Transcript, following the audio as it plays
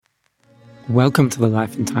Welcome to the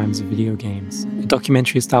Life and Times of Video Games, a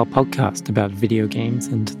documentary-style podcast about video games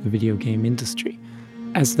and the video game industry,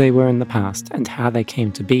 as they were in the past and how they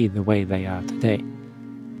came to be the way they are today.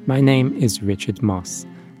 My name is Richard Moss,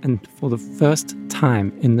 and for the first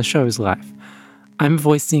time in the show's life, I'm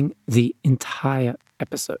voicing the entire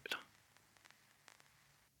episode.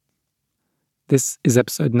 This is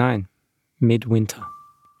episode 9, Midwinter.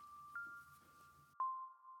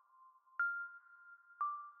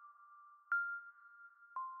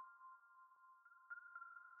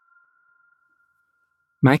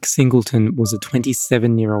 Mike Singleton was a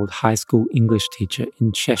 27-year-old high school English teacher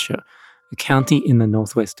in Cheshire, a county in the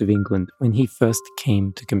northwest of England, when he first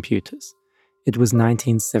came to computers. It was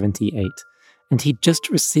 1978, and he'd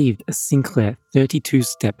just received a Sinclair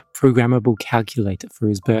 32-step programmable calculator for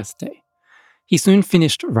his birthday. He soon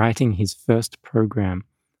finished writing his first program,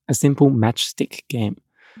 a simple matchstick game,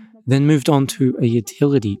 then moved on to a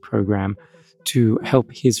utility program to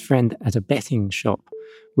help his friend at a betting shop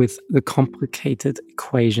with the complicated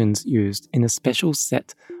equations used in a special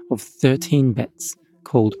set of 13 bets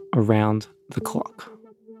called Around the Clock.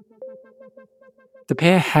 The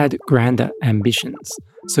pair had grander ambitions,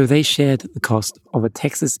 so they shared the cost of a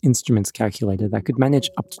Texas Instruments calculator that could manage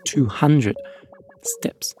up to 200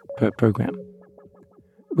 steps per program.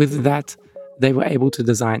 With that, they were able to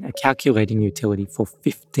design a calculating utility for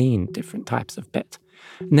 15 different types of bet.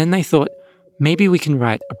 And then they thought, maybe we can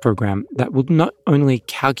write a program that would not only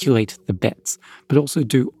calculate the bets, but also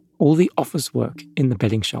do all the office work in the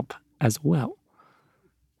betting shop as well.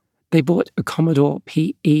 They bought a Commodore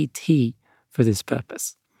PET for this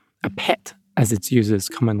purpose, a PET as its users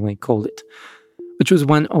commonly called it, which was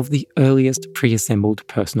one of the earliest pre-assembled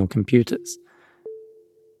personal computers.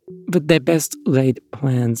 But their best laid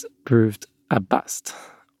plans proved a bust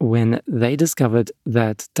when they discovered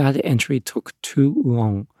that data entry took too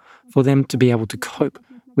long for them to be able to cope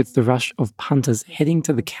with the rush of punters heading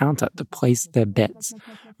to the counter to place their bets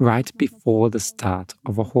right before the start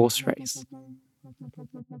of a horse race.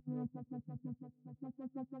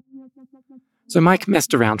 So Mike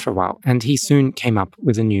messed around for a while, and he soon came up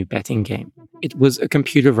with a new betting game. It was a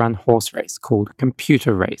computer-run horse race called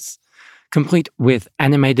Computer Race, complete with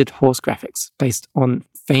animated horse graphics based on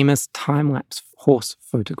famous time-lapse horse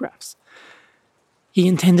photographs. He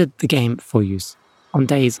intended the game for use on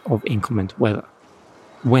days of inclement weather,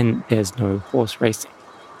 when there's no horse racing,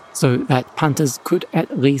 so that punters could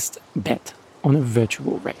at least bet on a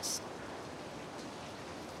virtual race.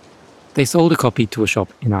 They sold a copy to a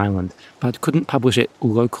shop in Ireland, but couldn't publish it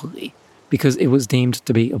locally because it was deemed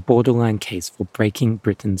to be a borderline case for breaking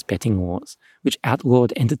Britain's betting laws, which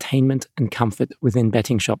outlawed entertainment and comfort within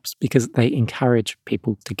betting shops because they encourage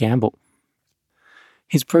people to gamble.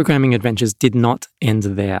 His programming adventures did not end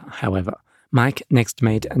there, however. Mike next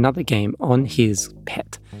made another game on his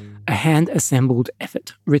PET, a hand-assembled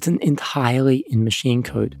effort written entirely in machine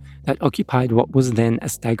code that occupied what was then a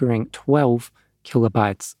staggering 12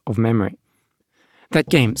 kilobytes of memory. That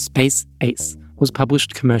game, Space Ace, was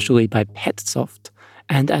published commercially by Petsoft,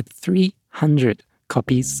 and at 300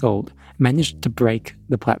 copies sold, managed to break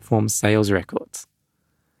the platform's sales records.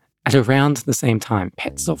 At around the same time,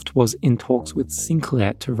 Petsoft was in talks with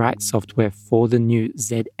Sinclair to write software for the new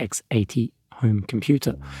ZX80 home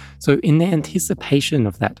computer. So in the anticipation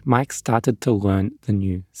of that, Mike started to learn the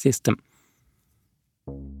new system.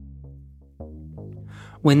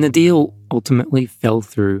 When the deal ultimately fell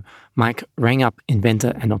through, Mike rang up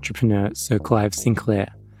inventor and entrepreneur Sir Clive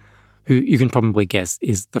Sinclair, who you can probably guess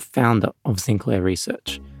is the founder of Sinclair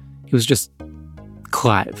Research. He was just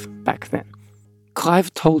Clive back then.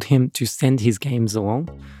 Clive told him to send his games along,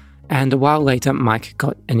 and a while later Mike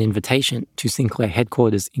got an invitation to Sinclair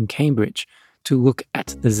headquarters in Cambridge to look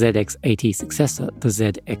at the ZX80 successor, the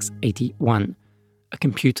ZX81, a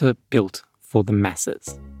computer built for the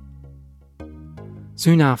masses.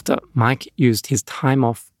 Soon after, Mike used his time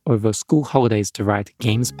off over school holidays to write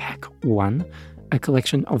Games Pack 1, a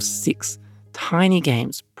collection of 6 tiny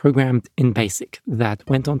games programmed in BASIC that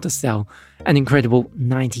went on to sell an incredible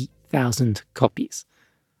 90,000 copies.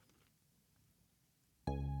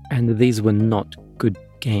 And these were not good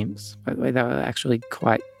games, by the way. They were actually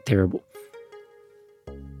quite terrible.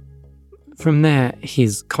 From there,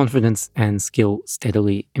 his confidence and skill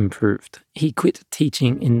steadily improved. He quit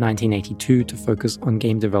teaching in 1982 to focus on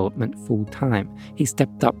game development full-time. He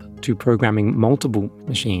stepped up to programming multiple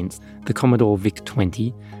machines, the Commodore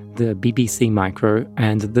VIC-20, the BBC Micro,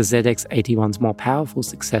 and the ZX81's more powerful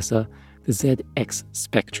successor, the ZX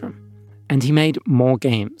Spectrum. And he made more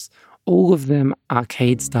games, all of them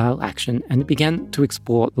arcade-style action, and began to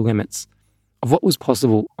explore the limits of what was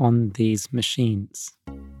possible on these machines.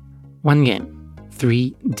 One game,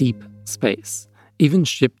 3 Deep Space, even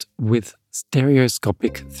shipped with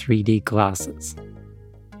stereoscopic 3D glasses.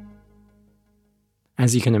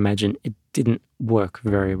 As you can imagine, it didn't work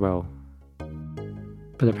very well.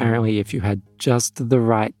 But apparently, if you had just the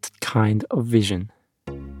right kind of vision,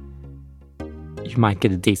 you might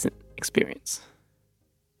get a decent experience.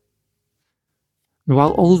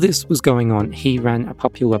 While all this was going on, he ran a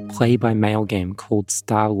popular play-by-mail game called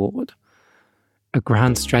Star-Lord, a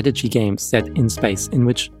grand strategy game set in space in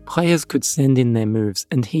which players could send in their moves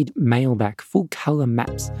and he'd mail back full-color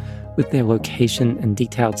maps with their location and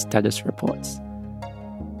detailed status reports.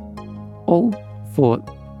 All for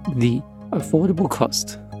the affordable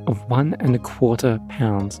cost of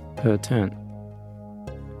 £1.25 per turn.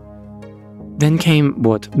 Then came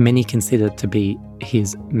what many considered to be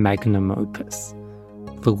his magnum opus,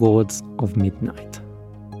 The Lords of Midnight.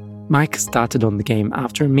 Mike started on the game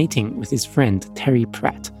after a meeting with his friend Terry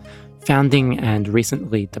Pratt, founding and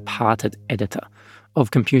recently departed editor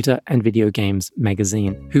of Computer and Video Games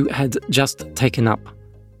magazine, who had just taken up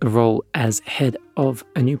a role as head of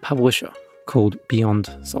a new publisher called Beyond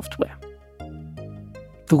Software.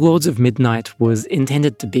 The Lords of Midnight was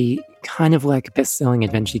intended to be kind of like best-selling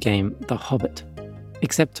adventure game The Hobbit,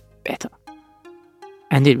 except better.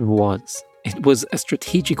 And it was. It was a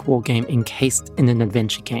strategic war game encased in an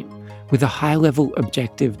adventure game, with a high-level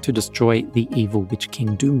objective to destroy the evil Witch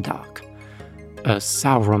King Doomdark, a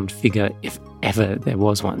Sauron figure if ever there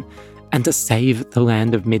was one, and to save the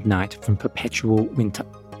land of Midnight from perpetual winter.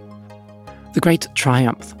 The great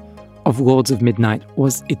triumph of Lords of Midnight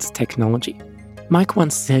was its technology. Mike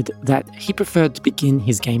once said that he preferred to begin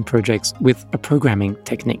his game projects with a programming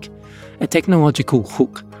technique, a technological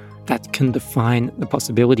hook that can define the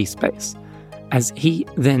possibility space, as he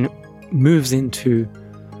then moves into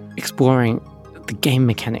exploring the game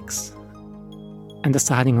mechanics and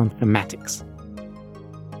deciding on thematics.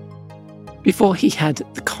 Before he had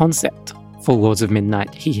the concept for Lords of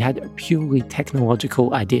Midnight, he had a purely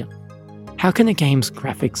technological idea. How can a game's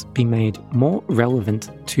graphics be made more relevant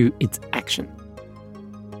to its action?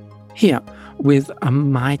 Here, with a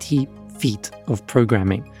mighty feat of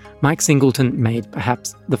programming, Mike Singleton made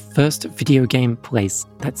perhaps the first video game place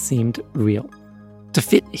that seemed real. To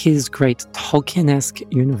fit his great Tolkien-esque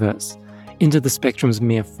universe into the Spectrum's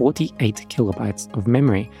mere 48 kilobytes of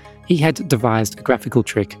memory, he had devised a graphical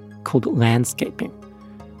trick called landscaping,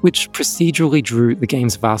 which procedurally drew the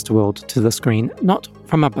game's vast world to the screen not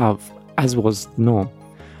from above, as was the norm,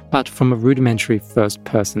 but from a rudimentary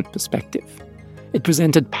first-person perspective. It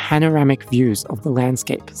presented panoramic views of the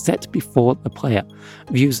landscape set before the player,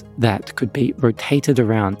 views that could be rotated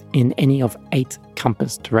around in any of 8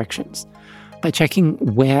 compass directions. By checking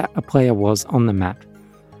where a player was on the map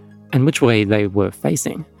and which way they were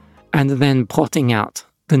facing, and then plotting out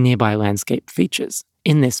the nearby landscape features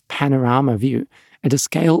in this panorama view at a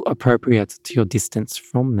scale appropriate to your distance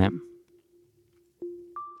from them.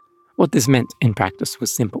 What this meant in practice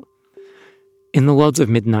was simple. In the Lords of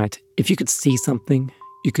Midnight, if you could see something,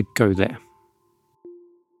 you could go there.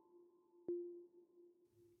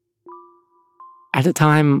 At a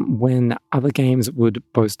time when other games would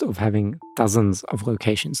boast of having dozens of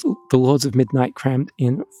locations, the Lords of Midnight crammed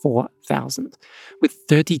in 4,000, with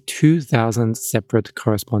 32,000 separate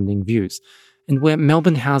corresponding views, and where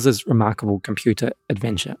Melbourne House's remarkable computer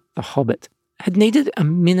adventure, The Hobbit, had needed a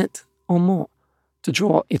minute or more to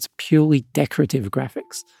draw its purely decorative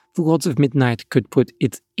graphics, the Lords of Midnight could put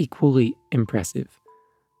its equally impressive,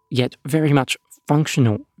 yet very much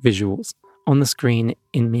functional visuals on the screen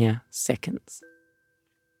in mere seconds.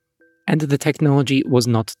 And the technology was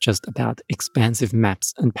not just about expansive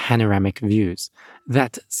maps and panoramic views.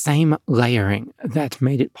 That same layering that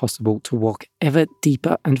made it possible to walk ever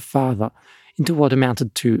deeper and farther into what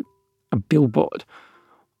amounted to a billboard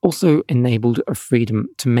also enabled a freedom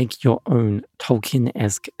to make your own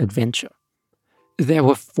Tolkien-esque adventure. There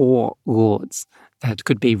were 4 lords that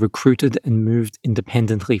could be recruited and moved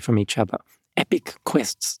independently from each other, epic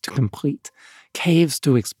quests to complete, caves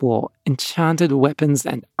to explore, enchanted weapons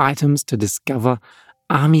and items to discover,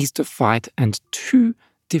 armies to fight, and 2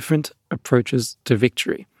 different approaches to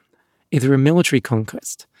victory. Either a military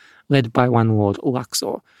conquest, led by one Lord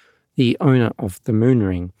Luxor, the owner of the Moon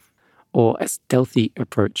Ring, or a stealthy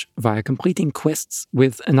approach via completing quests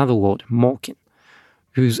with another Lord, Morkin,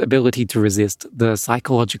 whose ability to resist the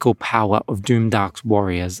psychological power of Doomdark's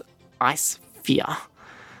warriors, Ice Fear,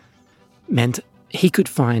 meant he could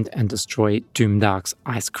find and destroy Doomdark's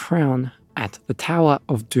Ice Crown at the Tower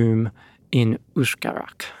of Doom in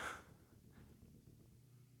Ushgarak.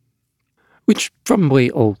 Which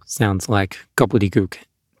probably all sounds like gobbledygook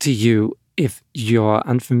to you if you're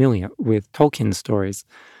unfamiliar with Tolkien stories.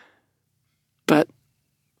 But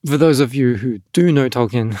for those of you who do know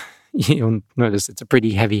Tolkien, you'll notice it's a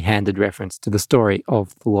pretty heavy-handed reference to the story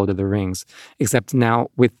of The Lord of the Rings, except now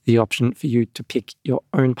with the option for you to pick your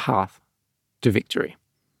own path to victory.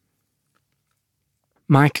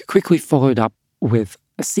 Mike quickly followed up with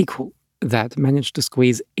a sequel that managed to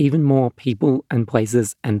squeeze even more people and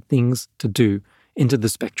places and things to do into the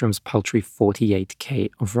Spectrum's paltry 48K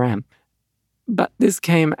of RAM. But this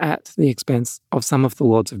came at the expense of some of the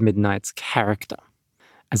Lords of Midnight's character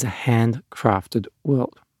as a handcrafted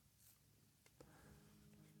world.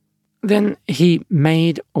 Then he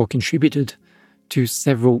made or contributed to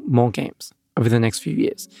several more games over the next few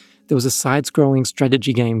years. There was a side-scrolling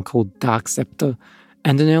strategy game called Dark Scepter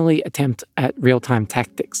and an early attempt at real-time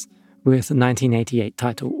tactics with the 1988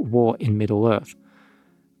 title War in Middle-earth,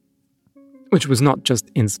 which was not just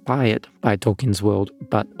inspired by Tolkien's world,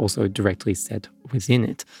 but also directly set within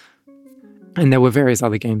it. And there were various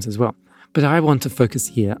other games as well. But I want to focus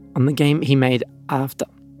here on the game he made after.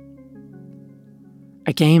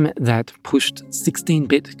 A game that pushed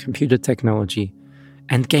 16-bit computer technology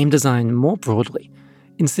and game design more broadly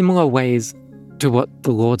in similar ways to what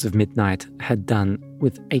the Lords of Midnight had done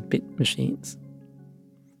with 8-bit machines.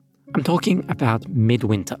 I'm talking about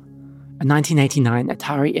Midwinter, a 1989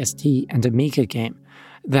 Atari ST and Amiga game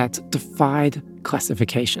that defied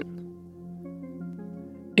classification.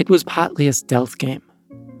 It was partly a stealth game,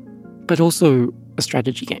 but also a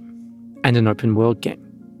strategy game, and an open-world game,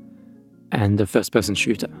 and a first-person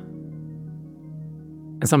shooter.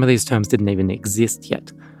 And some of these terms didn't even exist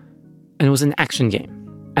yet. And it was an action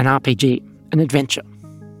game, an RPG, an adventure.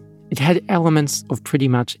 It had elements of pretty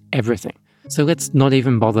much everything, so let's not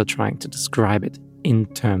even bother trying to describe it in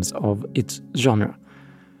terms of its genre.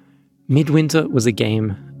 Midwinter was a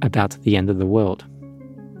game about the end of the world.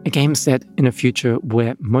 A game set in a future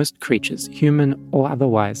where most creatures, human or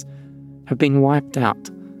otherwise, have been wiped out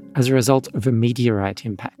as a result of a meteorite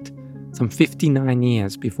impact, some 59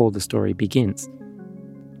 years before the story begins.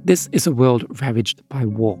 This is a world ravaged by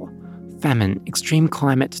war, famine, extreme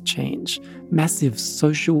climate change, massive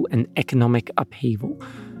social and economic upheaval,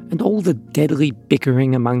 and all the deadly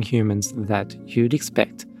bickering among humans that you'd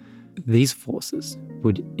expect these forces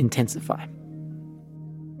would intensify.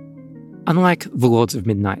 Unlike The Lords of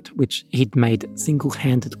Midnight, which he'd made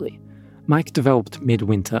single-handedly, Mike developed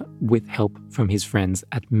Midwinter with help from his friends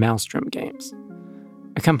at Maelstrom Games,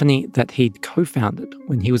 a company that he'd co-founded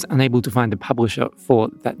when he was unable to find a publisher for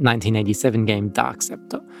that 1987 game Dark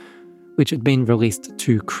Scepter, which had been released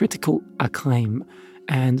to critical acclaim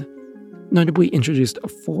and notably introduced a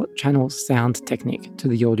 4-channel sound technique to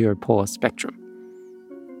the audio-poor Spectrum.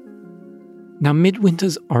 Now,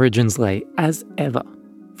 Midwinter's origins lay, as ever,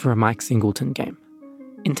 for a Mike Singleton game,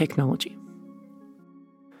 in technology.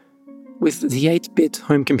 With the 8-bit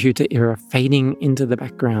home computer era fading into the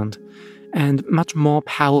background, and much more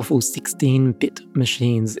powerful 16-bit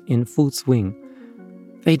machines in full swing,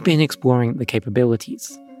 they'd been exploring the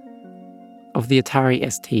capabilities of the Atari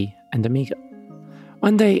ST and Amiga.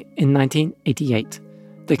 One day in 1988,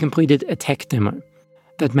 they completed a tech demo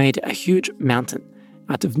that made a huge mountain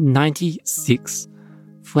out of 96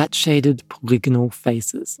 flat-shaded polygonal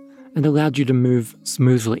faces and allowed you to move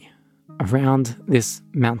smoothly around this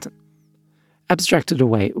mountain. Abstracted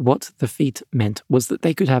away, what the feat meant was that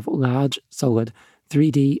they could have large, solid,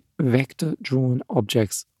 3D vector-drawn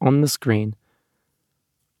objects on the screen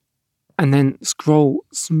and then scroll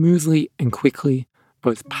smoothly and quickly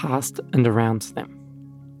both past and around them.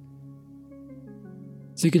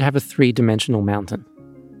 So you could have a 3-dimensional mountain,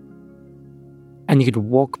 and you could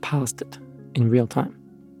walk past it in real time.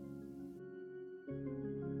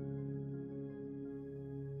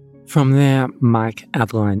 From there, Mike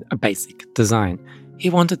outlined a basic design.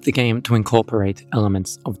 He wanted the game to incorporate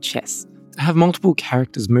elements of chess, to have multiple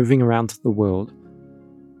characters moving around the world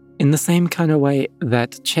in the same kind of way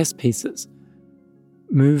that chess pieces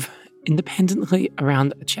move independently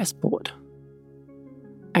around a chessboard,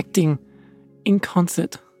 acting in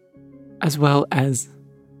concert as well as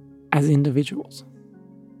individuals.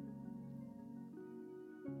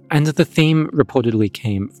 And the theme reportedly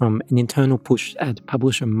came from an internal push at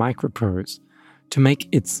publisher Microprose to make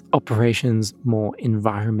its operations more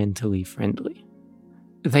environmentally friendly.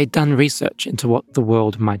 They'd done research into what the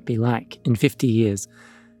world might be like in 50 years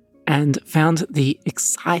and found the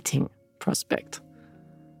exciting prospect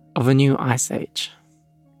of a new ice age.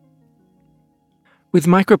 With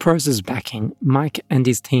Microprose's backing, Mike and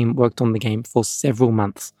his team worked on the game for several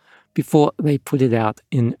months before they put it out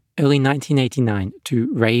in early 1989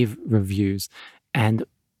 to rave reviews and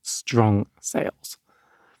strong sales.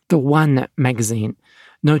 The One magazine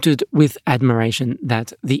noted with admiration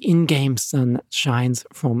that the in-game sun shines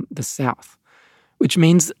from the south, which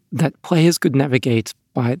means that players could navigate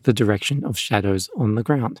by the direction of shadows on the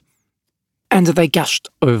ground. And they gushed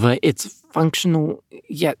over its functional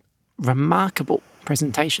yet remarkable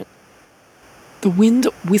presentation. The wind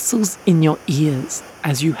whistles in your ears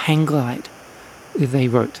as you hang glide, they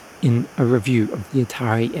wrote in a review of the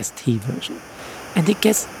Atari ST version, and it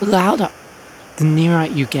gets louder the nearer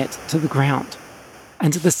you get to the ground.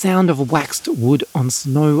 And the sound of waxed wood on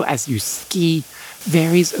snow as you ski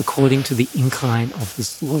varies according to the incline of the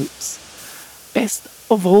slopes. Best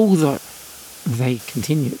of all, though, they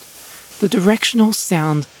continued, the directional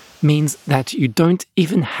sound means that you don't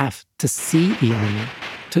even have to see the enemy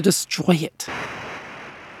to destroy it.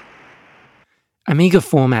 Amiga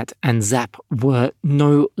Format and Zap were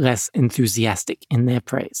no less enthusiastic in their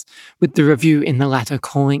praise, with the review in the latter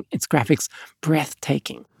calling its graphics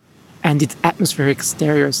breathtaking and its atmospheric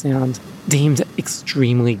stereo sound deemed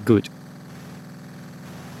extremely good.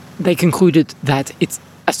 They concluded that it's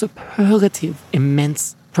a superlative,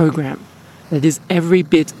 immense program that is every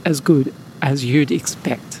bit as good as you'd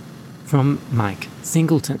expect from Mike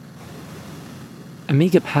Singleton.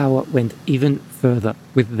 Amiga Power went even further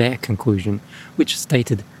with their conclusion, which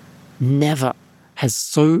stated, "Never has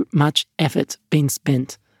so much effort been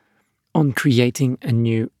spent on creating a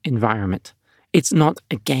new environment. It's not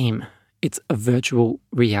a game, it's a virtual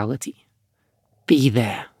reality. Be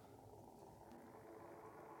there."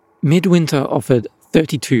 Midwinter offered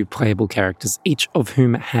 32 playable characters, each of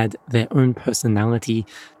whom had their own personality,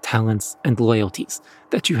 talents, and loyalties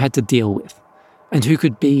that you had to deal with, and who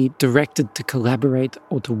could be directed to collaborate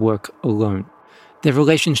or to work alone. Their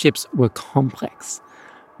relationships were complex,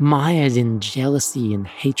 mired in jealousy and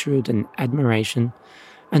hatred and admiration,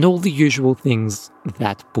 and all the usual things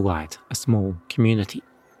that blight a small community.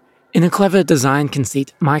 In a clever design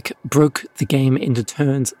conceit, Mike broke the game into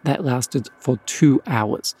turns that lasted for 2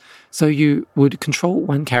 hours. So you would control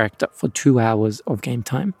one character for 2 hours of game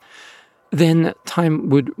time, then time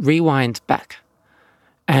would rewind back,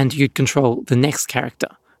 and you'd control the next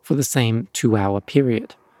character for the same 2-hour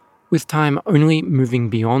period, with time only moving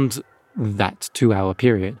beyond that 2-hour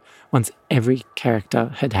period once every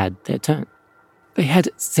character had had their turn. They had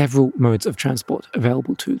several modes of transport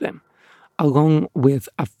available to them, along with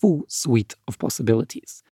a full suite of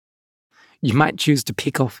possibilities. You might choose to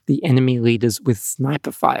pick off the enemy leaders with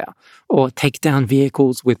sniper fire, or take down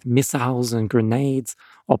vehicles with missiles and grenades,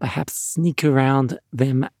 or perhaps sneak around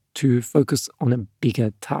them to focus on a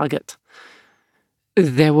bigger target.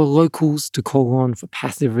 There were locals to call on for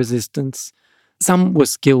passive resistance. Some were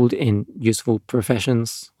skilled in useful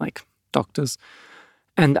professions, like doctors,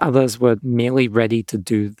 and others were merely ready to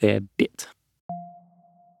do their bit.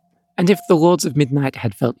 And if the Lords of Midnight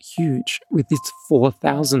had felt huge, with its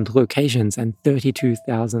 4,000 locations and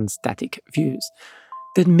 32,000 static views,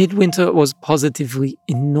 then Midwinter was positively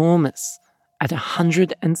enormous at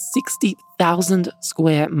 160,000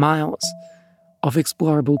 square miles of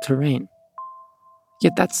explorable terrain.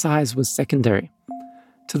 Yet that size was secondary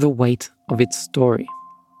to the weight of its story,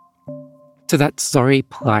 to that sorry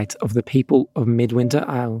plight of the people of Midwinter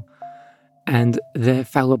Isle and their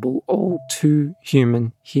fallible,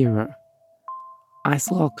 all-too-human hero,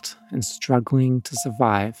 ice-locked and struggling to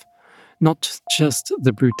survive, not just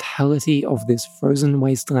the brutality of this frozen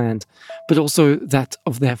wasteland, but also that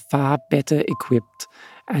of their far better equipped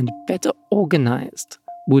and better organized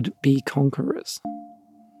would-be conquerors.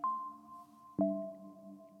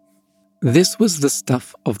 This was the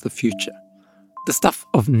stuff of the future, the stuff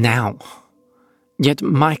of now. Yet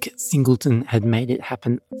Mike Singleton had made it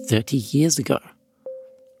happen 30 years ago.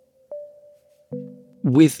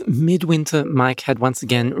 With Midwinter, Mike had once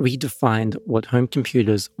again redefined what home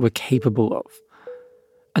computers were capable of,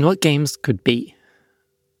 and what games could be.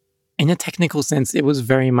 In a technical sense, it was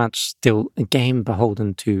very much still a game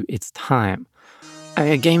beholden to its time.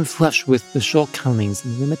 A game flush with the shortcomings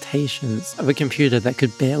and limitations of a computer that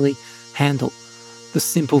could barely handle the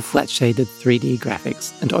simple flat-shaded 3D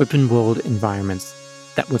graphics and open-world environments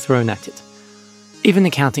that were thrown at it, even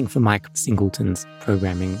accounting for Mike Singleton's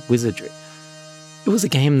programming wizardry. It was a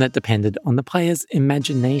game that depended on the player's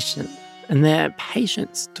imagination and their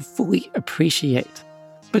patience to fully appreciate.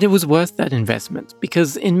 But it was worth that investment,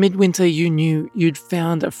 because in Midwinter you knew you'd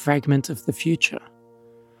found a fragment of the future.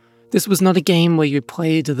 This was not a game where you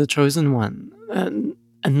played the Chosen One,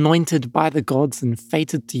 anointed by the gods and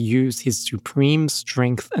fated to use his supreme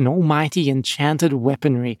strength and almighty enchanted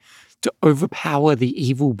weaponry to overpower the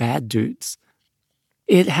evil bad dudes.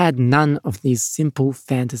 It had none of these simple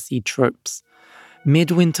fantasy tropes.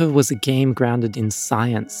 Midwinter was a game grounded in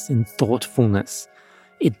science, in thoughtfulness.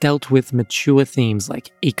 It dealt with mature themes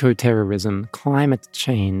like eco-terrorism, climate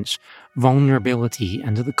change, vulnerability,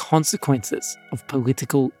 and the consequences of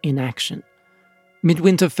political inaction.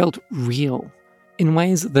 Midwinter felt real in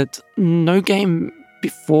ways that no game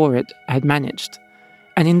before it had managed,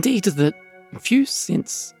 and indeed that few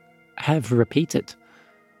since have repeated.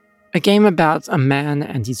 A game about a man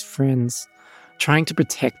and his friends trying to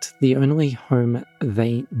protect the only home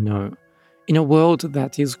they know in a world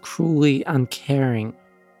that is cruelly uncaring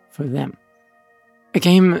for them. A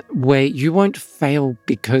game where you won't fail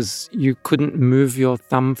because you couldn't move your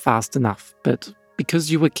thumb fast enough, but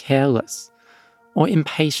because you were careless or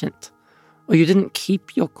impatient, or you didn't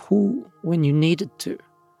keep your cool when you needed to.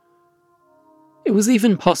 It was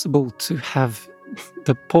even possible to have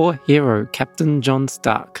the poor hero, Captain John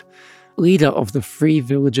Stark, leader of the Free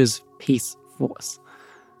Villagers Peace Force,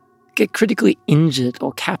 get critically injured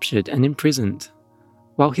or captured and imprisoned,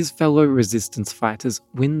 while his fellow resistance fighters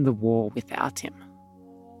win the war without him.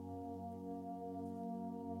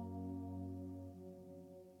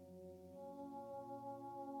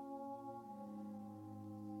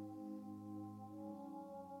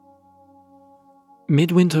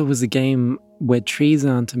 Midwinter was a game where trees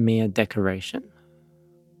aren't a mere decoration,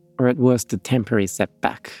 or at worst a temporary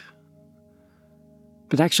setback,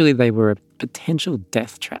 but actually they were a potential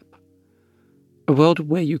death trap. A world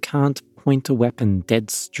where you can't point a weapon dead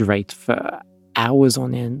straight for hours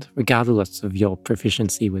on end, regardless of your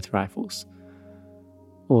proficiency with rifles,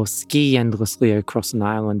 or ski endlessly across an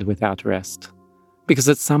island without rest, because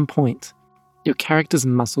at some point, your character's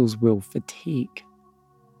muscles will fatigue.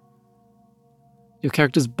 Your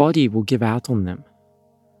character's body will give out on them.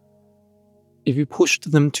 If you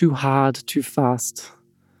pushed them too hard, too fast,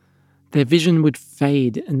 their vision would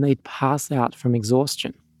fade and they'd pass out from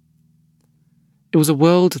exhaustion. It was a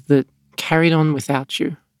world that carried on without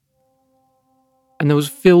you, and it was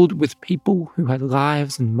filled with people who had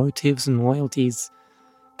lives and motives and loyalties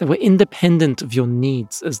that were independent of your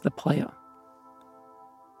needs as the player.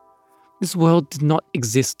 This world did not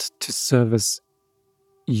exist to service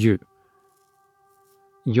you,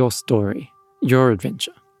 your story, your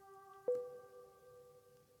adventure.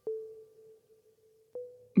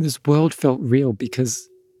 This world felt real because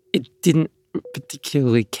it didn't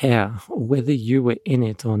particularly care whether you were in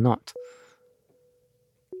it or not.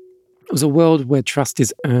 It was a world where trust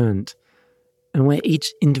is earned and where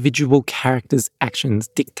each individual character's actions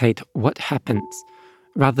dictate what happens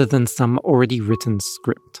rather than some already written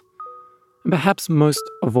script. And perhaps most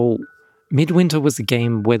of all, Midwinter was a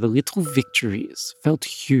game where the little victories felt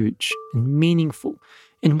huge and meaningful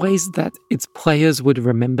in ways that its players would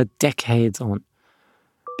remember decades on,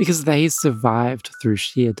 because they survived through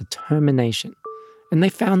sheer determination, and they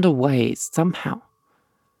found a way, somehow,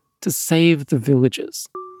 to save the villagers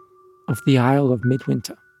of the Isle of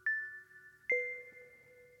Midwinter.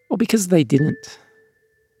 Or because they didn't.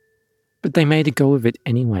 But they made a go of it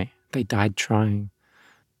anyway. They died trying.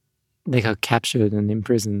 They got captured and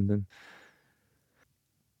imprisoned and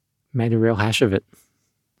made a real hash of it.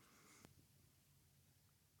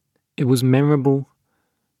 It was memorable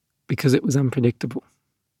because it was unpredictable.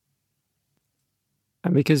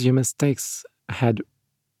 And because your mistakes had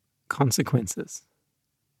consequences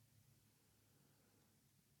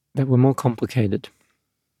that were more complicated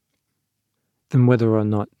than whether or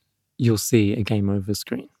not you'll see a game over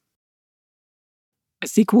screen. A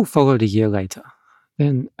sequel followed a year later,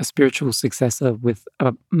 then a spiritual successor with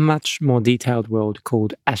a much more detailed world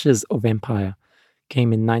called Ashes of Empire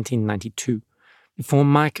came in 1992, before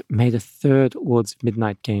Mike made a third Lords of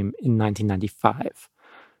Midnight game in 1995.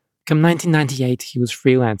 Come 1998, he was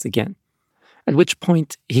freelance again, at which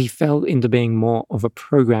point he fell into being more of a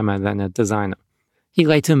programmer than a designer. He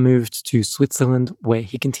later moved to Switzerland, where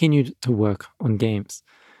he continued to work on games.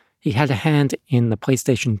 He had a hand in the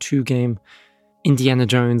PlayStation 2 game Indiana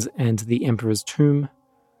Jones and the Emperor's Tomb,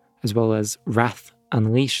 as well as Wrath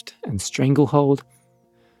Unleashed and Stranglehold,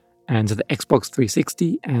 and the Xbox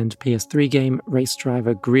 360 and PS3 game Race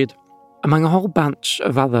Driver Grid, among a whole bunch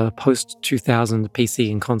of other post-2000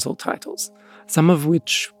 PC and console titles, some of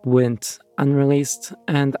which went unreleased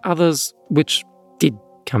and others which did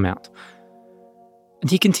come out. And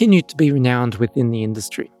he continued to be renowned within the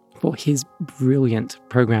industry for his brilliant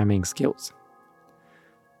programming skills.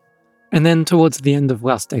 And then towards the end of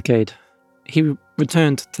last decade, he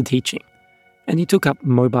returned to teaching, and he took up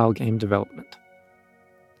mobile game development.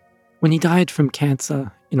 When he died from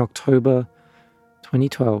cancer in October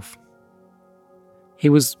 2012, he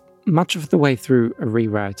was much of the way through a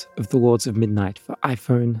rewrite of the Lords of Midnight for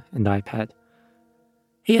iPhone and iPad.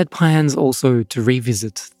 He had plans also to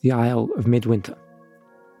revisit the Isle of Midwinter.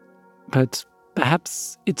 But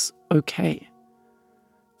perhaps it's okay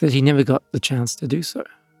that he never got the chance to do so.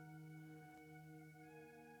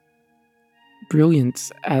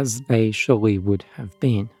 Brilliant as they surely would have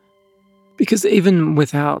been. Because even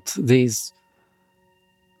without these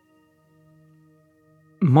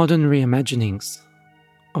modern reimaginings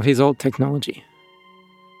of his old technology,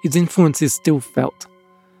 his influence is still felt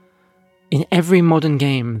in every modern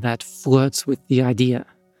game that flirts with the idea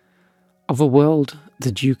of a world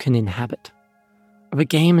that you can inhabit, of a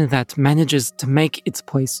game that manages to make its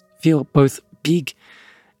place feel both big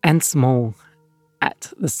and small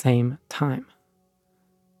at the same time,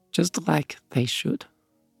 just like they should.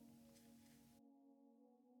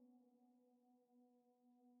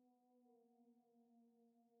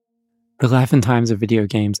 The Life and Times of Video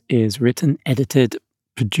Games is written, edited,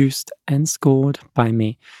 produced, and scored by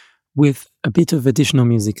me, with a bit of additional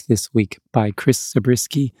music this week by Chris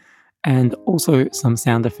Zabriskie, and also some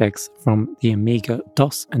sound effects from the Amiga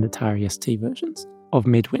DOS and Atari ST versions of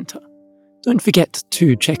Midwinter. Don't forget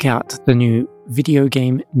to check out the new video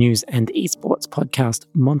game news and esports podcast,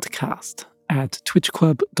 Montcast, at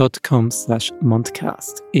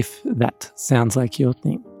twitchclub.com/Montcast, if that sounds like your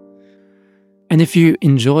thing. And if you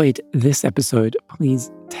enjoyed this episode, please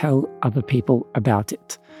tell other people about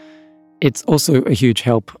it. It's also a huge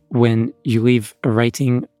help when you leave a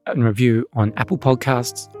rating and review on Apple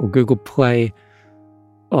Podcasts or Google Play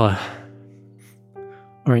or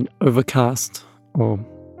an Overcast or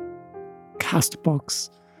Castbox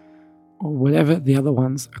or whatever the other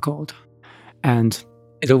ones are called. And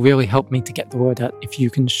it'll really help me to get the word out if you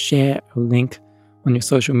can share a link on your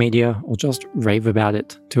social media or just rave about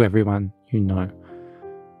it to everyone you know.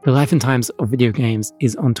 The Life and Times of Video Games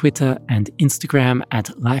is on Twitter and Instagram at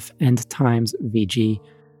lifeandtimesvg.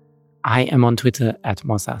 I am on Twitter at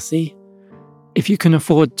MossRC. If you can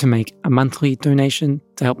afford to make a monthly donation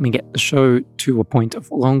to help me get the show to a point of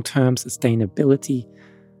long-term sustainability,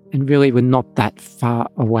 and really we're not that far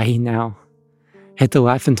away now, head to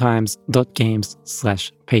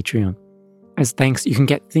lifeandtimes.games/Patreon. As thanks, you can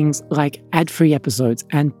get things like ad-free episodes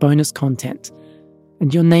and bonus content,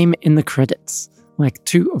 and your name in the credits, like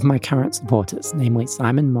two of my current supporters, namely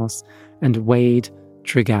Simon Moss and Wade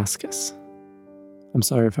Trigascus. I'm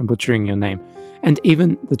sorry if I'm butchering your name. And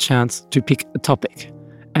even the chance to pick a topic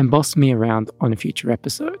and boss me around on a future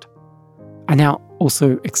episode. I now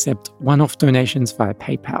also accept one-off donations via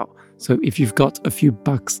PayPal, so if you've got a few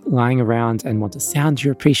bucks lying around and want to sound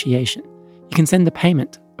your appreciation, you can send the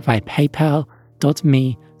payment via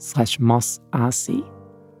paypal.me/mossrc.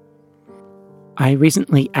 I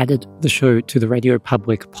recently added the show to the Radio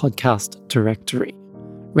Public podcast directory.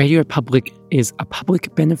 Radio Public is a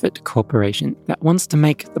public benefit corporation that wants to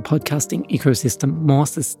make the podcasting ecosystem more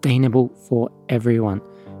sustainable for everyone,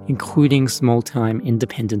 including small-time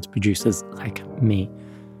independent producers like me.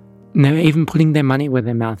 And they're even putting their money where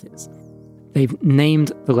their mouth is. They've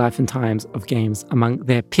named the Life and Times of Games among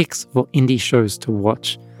their picks for indie shows to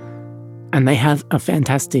watch. And they have a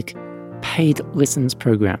fantastic paid listens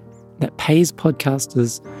program that pays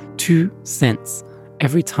podcasters 2 cents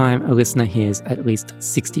every time a listener hears at least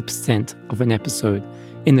 60% of an episode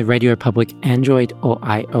in the Radio Public Android or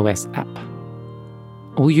iOS app.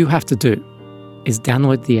 All you have to do is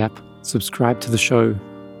download the app, subscribe to the show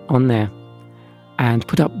on there, and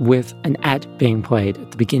put up with an ad being played at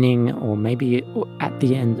the beginning or maybe at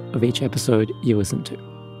the end of each episode you listen to.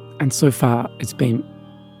 And so far, it's been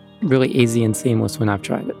really easy and seamless when I've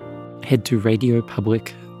tried it. Head to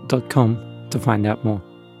radiopublic.com to find out more.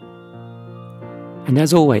 And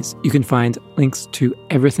as always, you can find links to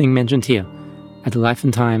everything mentioned here at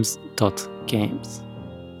lifeandtimes.games.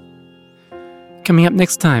 Coming up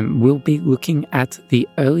next time, we'll be looking at the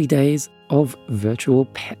early days of virtual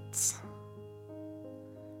pets.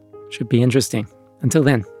 Should be interesting. Until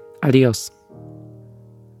then, adios.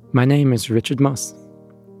 My name is Richard Moss.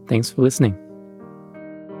 Thanks for listening.